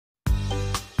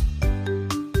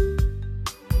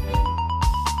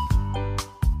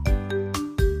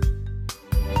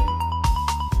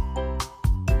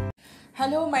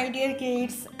Hello my dear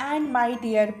kids and my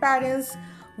dear parents.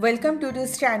 Welcome to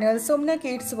this channel Somna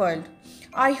Kids World.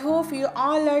 I hope you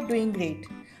all are doing great.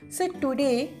 So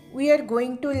today we are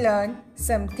going to learn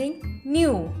something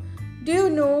new. Do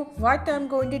you know what I am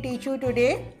going to teach you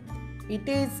today? It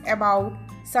is about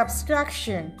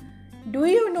subtraction. Do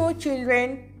you know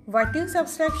children what is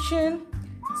subtraction?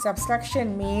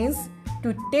 Subtraction means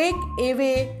to take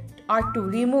away or to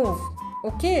remove.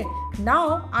 Okay,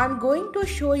 now I'm going to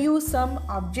show you some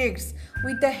objects.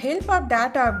 With the help of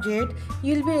that object,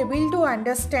 you'll be able to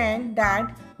understand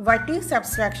that what is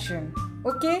subtraction.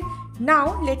 Okay,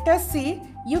 now let us see.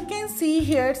 You can see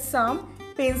here some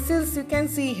pencils you can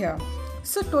see here.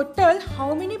 So total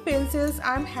how many pencils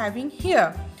I'm having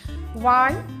here?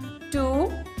 1,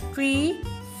 2, 3,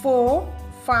 4,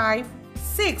 5,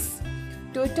 6.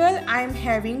 Total I'm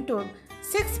having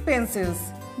 6 pencils.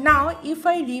 Now if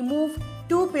I remove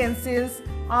 2 pencils,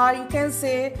 or you can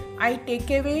say I take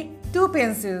away 2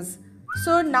 pencils.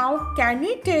 So now can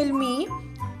you tell me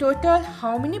total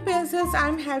how many pencils I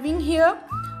am having here?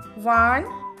 1,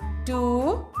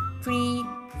 2, 3,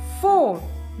 4.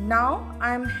 Now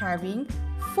I am having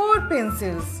 4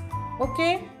 pencils.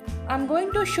 Okay, I am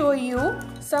going to show you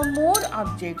some more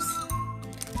objects.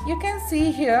 You can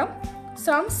see here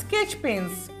some sketch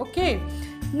pens. Okay,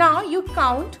 now you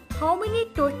count how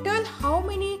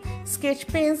many sketch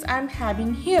pens I am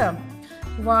having here.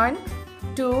 1,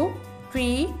 2,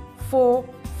 3, 4,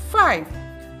 5.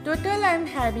 Total I am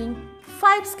having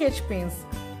 5 sketch pens.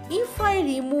 If I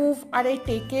remove or I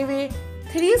take away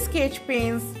 3 sketch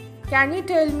pens, can you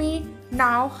tell me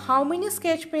now how many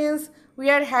sketch pens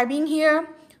we are having here?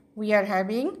 We are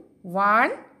having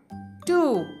 1,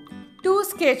 2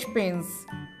 sketch pens.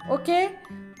 Okay,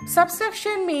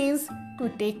 subtraction means to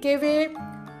take away,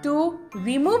 to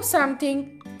remove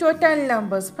something, total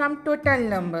numbers from total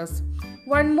numbers.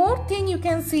 One more thing you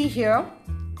can see here.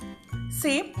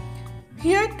 See,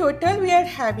 here total we are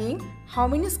having how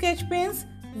many sketch pens?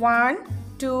 1,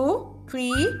 2,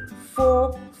 3,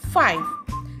 4, 5.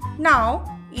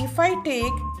 Now, if I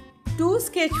take 2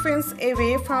 sketch pens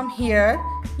away from here,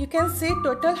 you can see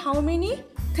total how many?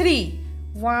 3.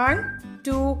 1,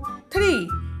 2, 3.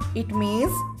 It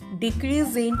means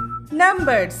decrease in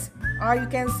numbers, or you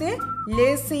can say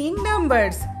less in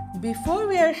numbers. Before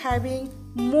we are having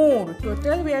more.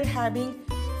 Total we are having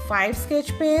 5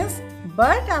 sketch pens,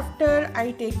 but after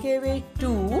I take away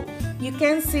 2, you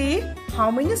can see how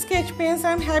many sketch pens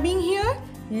I am having here?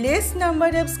 Less number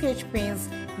of sketch pens,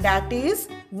 that is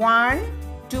 1,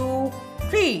 2,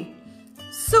 3.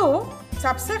 So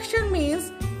subtraction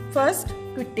means first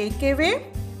to take away,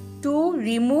 to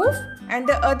remove, and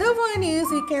the other one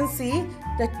is you can see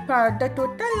the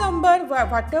total number,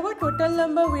 whatever total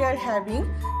number we are having,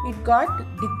 it got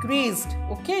decreased.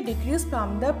 Okay, decreased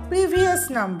from the previous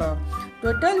number.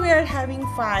 Total we are having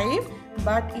 5,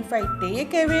 but if I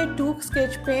take away 2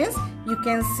 sketch pens, you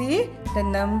can see the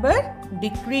number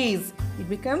decrease. It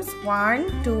becomes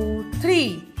 1, 2,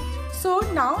 3. So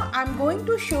now I am going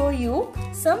to show you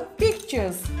some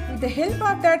pictures. With the help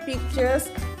of that pictures,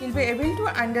 you will be able to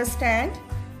understand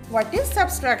what is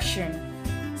subtraction.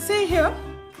 See here,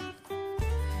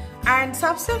 and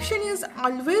subtraction is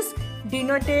always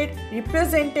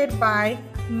represented by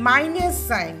minus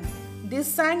sign. This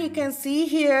sign you can see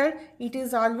here, it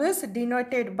is always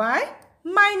denoted by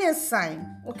minus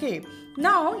sign. Okay,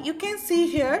 now you can see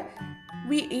here,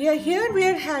 we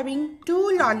are having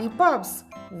 2 lollipops.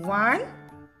 1,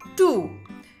 2.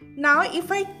 Now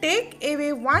if I take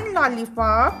away 1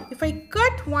 lollipop, if I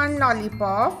cut 1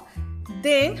 lollipop,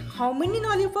 then how many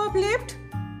lollipop left?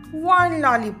 1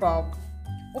 lollipop.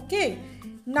 Okay,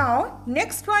 now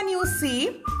next one you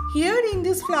see here in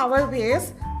this flower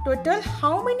vase, total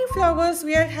how many flowers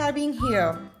we are having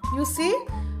here? You see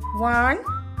 1,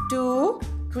 2,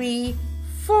 3,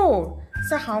 4.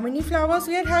 So how many flowers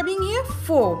we are having here?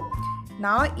 4.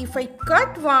 Now if I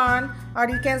cut one, or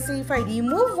you can see if I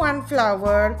remove 1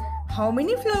 flower, how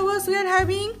many flowers we are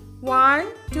having? 1,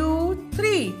 2,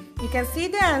 3. You can see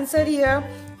the answer here.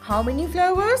 How many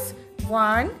flowers?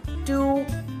 1, 2,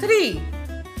 3.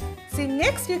 See,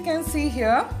 next you can see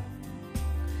here.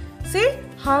 See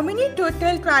how many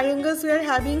total triangles we are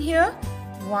having here?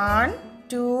 1,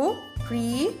 2,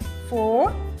 3,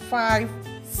 4, 5,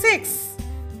 6.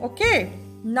 Okay.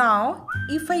 Now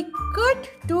if I cut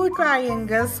 2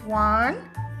 triangles, 1,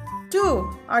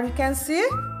 2, or you can say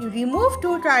you remove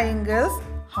 2 triangles,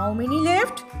 how many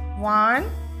left? 1,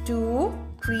 2,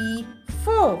 3,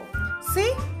 4.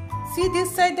 See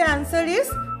this side the answer is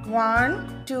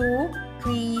 1, 2,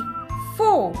 3,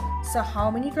 4. So how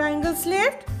many triangles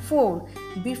left? 4.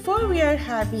 Before we are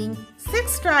having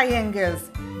 6 triangles,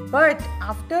 but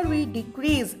after we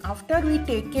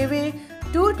take away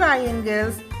 2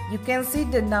 triangles, you can see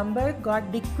the number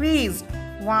got decreased.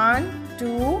 1,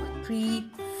 2,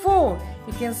 3, 4.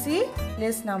 You can see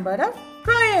less number of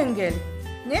triangle.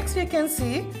 Next you can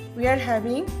see we are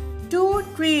having 2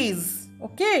 trees.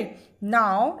 Okay.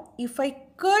 Now if I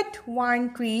cut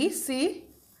one tree, see,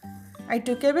 I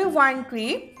took away one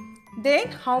tree.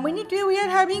 Then how many trees we are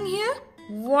having here?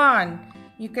 1.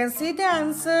 You can see the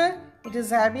answer. It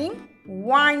is having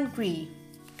 1 tree.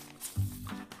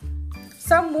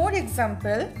 Some more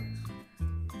example.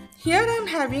 Here I am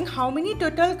having how many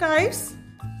total kites?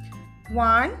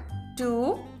 1,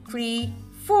 2, 3,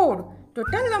 4.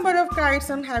 Total number of kites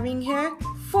I am having here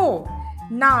 4.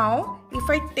 Now if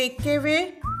I take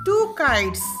away 2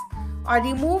 kites or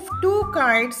remove 2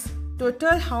 kites,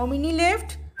 total how many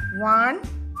left? 1,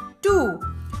 2.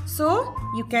 So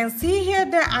you can see here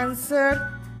the answer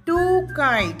 2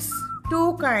 kites.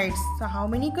 2 kites. So how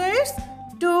many kites?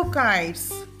 2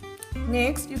 kites.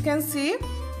 Next you can see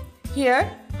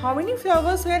here how many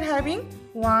flowers we are having?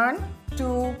 1,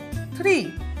 2,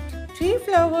 3. 3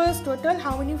 flowers. Total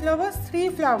how many flowers? 3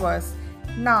 flowers.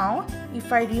 Now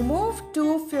if I remove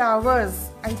 2 flowers,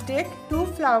 I take 2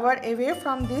 flowers away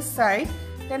from this side,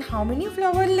 then how many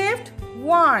flowers left?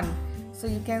 1. So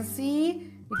you can see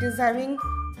it is having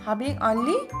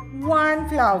only 1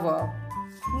 flower.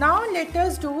 Now let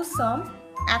us do some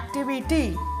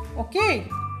activity. Okay.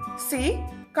 See,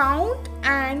 count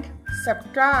and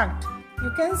subtract.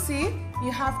 You can see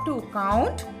you have to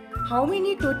count how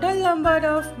many total number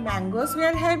of mangoes we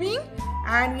are having,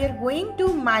 and we are going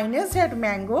to minus that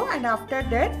mango, and after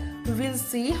that we will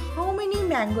see how many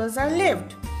mangoes are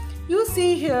left. You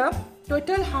see here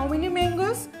total how many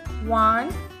mangoes?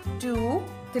 1, 2,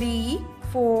 3,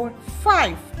 4,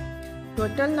 5.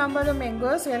 Total number of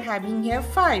mangoes we are having here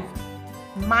 5.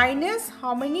 Minus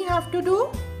how many have to do?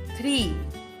 3.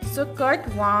 So cut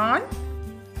 1,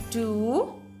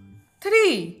 2,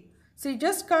 3. So you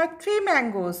just cut 3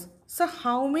 mangoes. So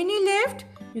how many left?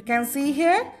 You can see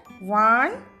here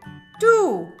 1,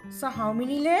 2. So how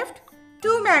many left?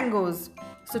 2 mangoes.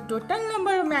 So total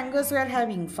number of mangoes we are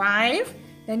having 5.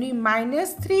 Then we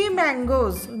minus 3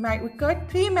 mangoes. We cut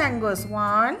 3 mangoes.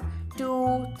 1,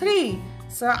 2, 3.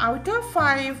 So out of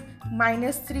 5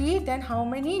 minus 3, then how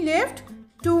many left?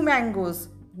 2 mangoes.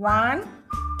 1,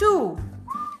 2.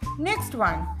 Next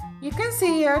one. You can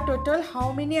see here total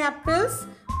how many apples?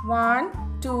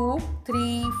 1, 2,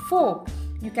 3, 4.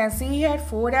 You can see here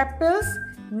 4 apples.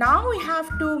 Now we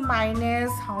have to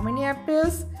minus how many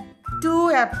apples?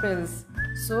 2 apples.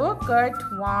 So cut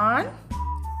 1,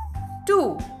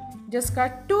 2. Just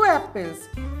cut 2 apples.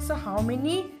 So how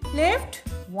many left?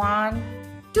 1,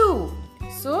 2.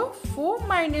 So 4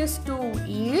 minus 2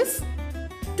 is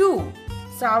 2.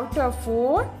 So out of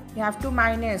 4, you have to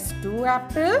minus 2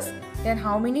 apples. Then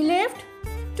how many left?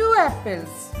 2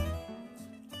 apples.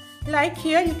 Like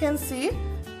here you can see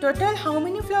total how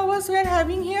many flowers we are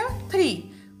having here?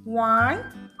 3. 1,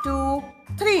 2,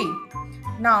 3.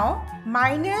 Now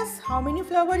minus how many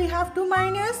flower you have to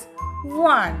minus?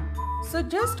 1. So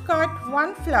just cut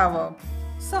 1 flower.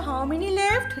 So how many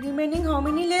left? Remaining how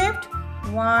many left?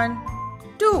 1,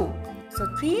 2.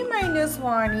 So 3 minus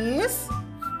 1 is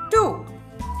 2.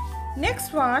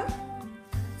 Next one.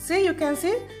 See, you can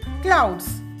see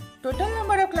clouds. Total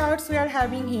number of clouds we are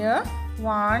having here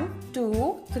 1,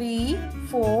 2, 3,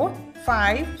 4,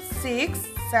 5, 6,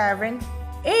 7,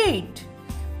 8.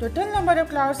 Total number of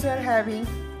clouds we are having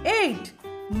 8.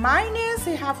 Minus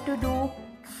you have to do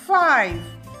 5.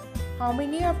 How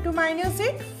many you have to minus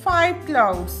it? 5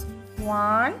 clouds.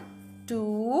 1,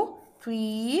 2,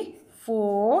 3,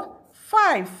 4,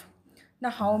 5. Now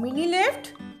how many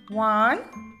left? 1,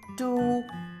 2,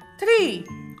 3.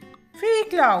 3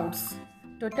 clouds.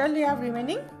 Total we have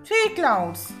remaining 3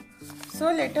 clouds. So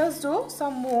let us do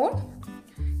some more.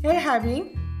 Here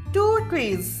having 2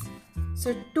 trees.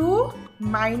 So 2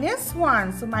 minus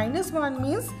 1. So minus 1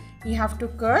 means you have to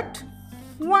cut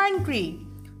 1 tree.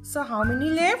 So how many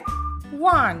left?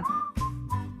 1.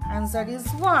 Answer is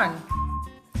 1.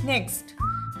 Next.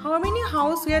 How many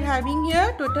houses we are having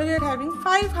here? Total we are having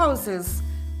 5 houses.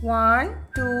 1,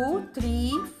 2,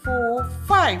 3, 4,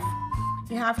 5.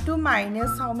 You have to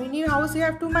minus. How many houses you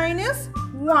have to minus?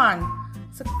 1.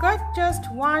 So cut just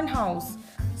 1 house.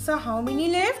 So how many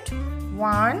left?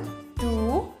 1,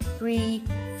 2, 3,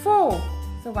 4.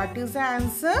 So what is the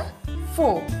answer?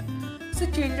 4. So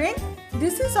children,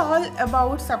 this is all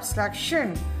about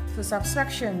subtraction. So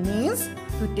subtraction means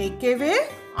to take away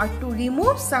or to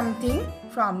remove something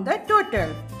from the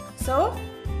total. So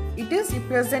it is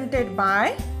represented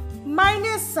by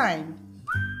minus sign.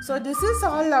 So this is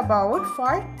all about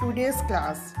for today's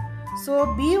class.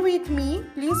 So be with me,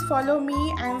 please follow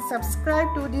me and subscribe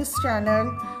to this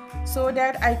channel so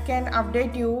that I can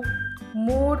update you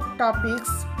more topics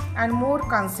and more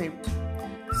concepts.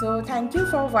 So thank you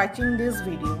for watching this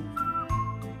video.